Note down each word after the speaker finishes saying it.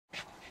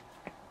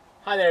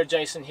Hi there,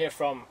 Jason here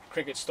from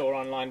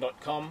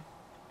cricketstoreonline.com,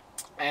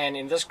 and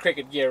in this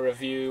cricket gear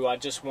review I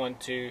just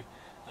want to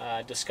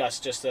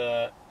discuss just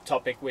a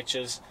topic which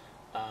is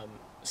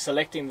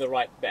selecting the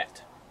right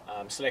bat,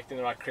 selecting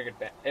the right cricket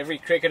bat. Every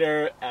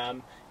cricketer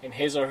in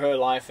his or her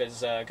life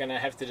is going to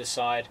have to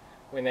decide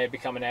when they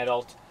become an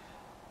adult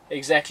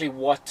exactly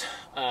what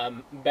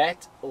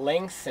bat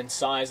length and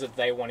size that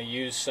they want to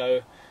use.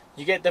 So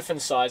you get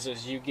different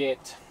sizes. We're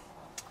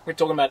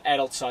talking about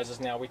adult sizes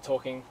now. We're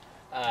talking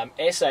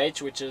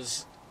SH, which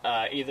is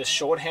either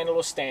short handle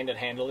or standard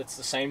handle. It's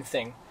the same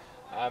thing.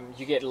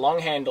 You get long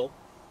handle,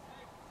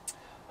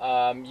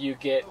 and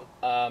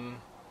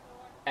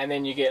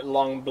then you get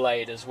long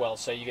blade as well.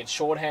 So you get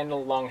short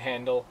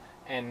handle,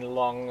 and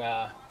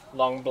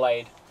long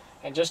blade.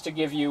 And just to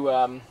give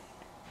you,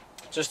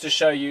 just to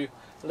show you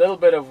a little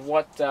bit of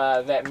what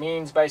that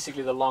means,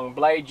 basically the long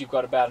blade, you've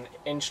got about an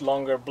inch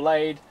longer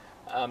blade.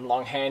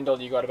 Long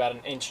handle, you've got about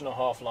an inch and a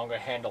half longer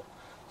handle.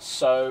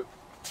 So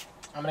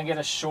I'm going to get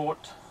a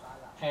short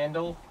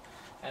handle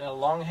and a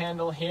long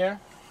handle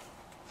here,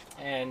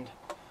 and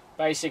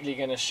basically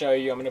going to show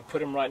you, I'm going to put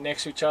them right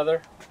next to each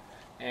other,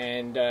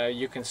 and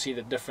you can see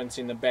the difference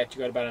in the bat.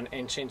 You've got about an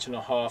inch and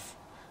a half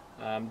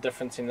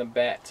difference in the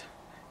bat.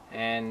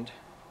 And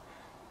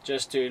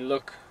just to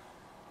look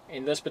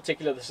in this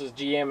particular, this is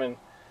GM, and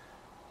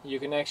you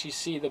can actually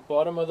see the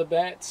bottom of the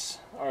bats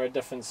are a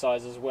different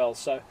size as well.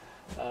 So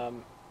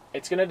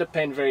it's going to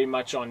depend very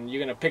much on,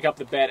 you're going to pick up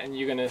the bat and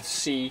you're going to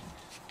see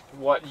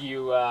what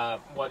you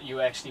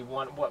actually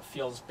want, what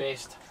feels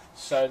best.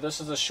 So this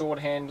is a short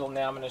handle.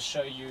 Now I'm going to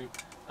show you,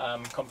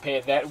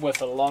 compare that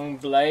with a long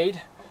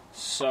blade.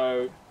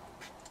 So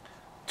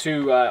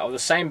two of the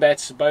same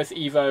bats, both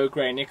Evo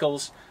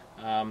Gray-Nicolls.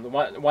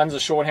 One's a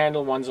short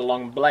handle, one's a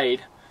long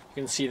blade. You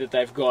can see that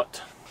they've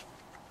got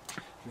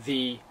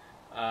the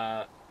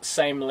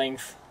same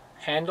length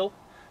handle,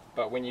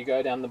 but when you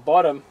go down the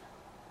bottom,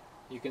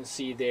 you can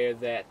see there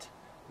that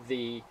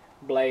the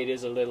blade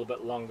is a little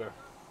bit longer.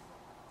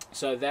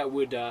 So that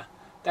would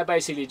that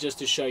basically just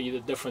to show you the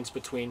difference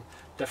between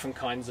different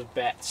kinds of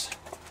bats.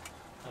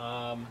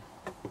 And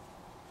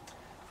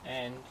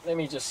let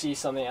me just see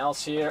something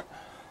else here.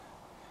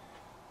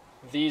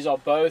 These are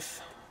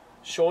both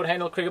short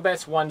handle cricket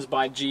bats. One's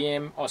by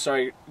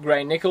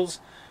Gray-Nicolls,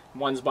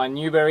 one's by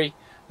Newbery.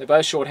 They're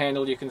both short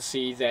handle. You can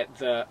see that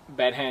the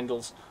bat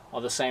handles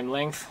are the same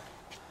length,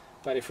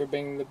 but if we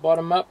bring the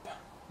bottom up,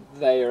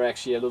 they are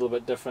actually a little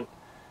bit different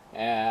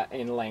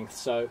in length.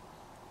 So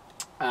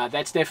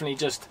that's definitely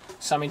just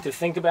something to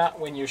think about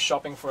when you're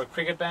shopping for a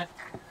cricket bat.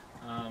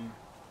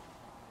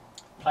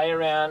 Play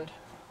around,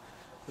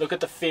 look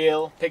at the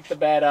feel, pick the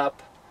bat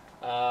up,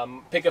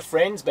 pick a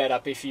friend's bat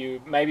up. If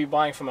you may be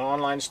buying from an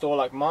online store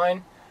like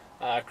mine,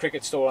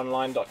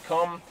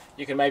 cricketstoreonline.com,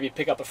 you can maybe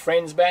pick up a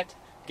friend's bat,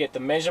 get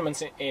the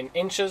measurements in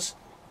inches,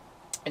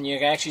 and you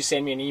can actually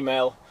send me an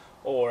email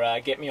or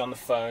get me on the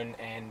phone,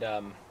 and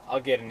I'll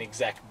get an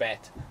exact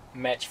bat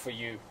match for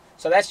you.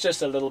 So that's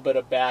just a little bit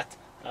about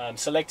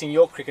selecting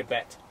your cricket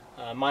bat.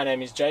 My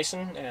name is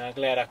Jason, and I'm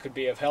glad I could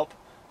be of help,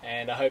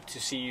 and I hope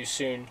to see you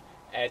soon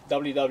at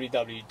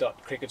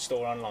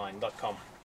www.cricketstoreonline.com.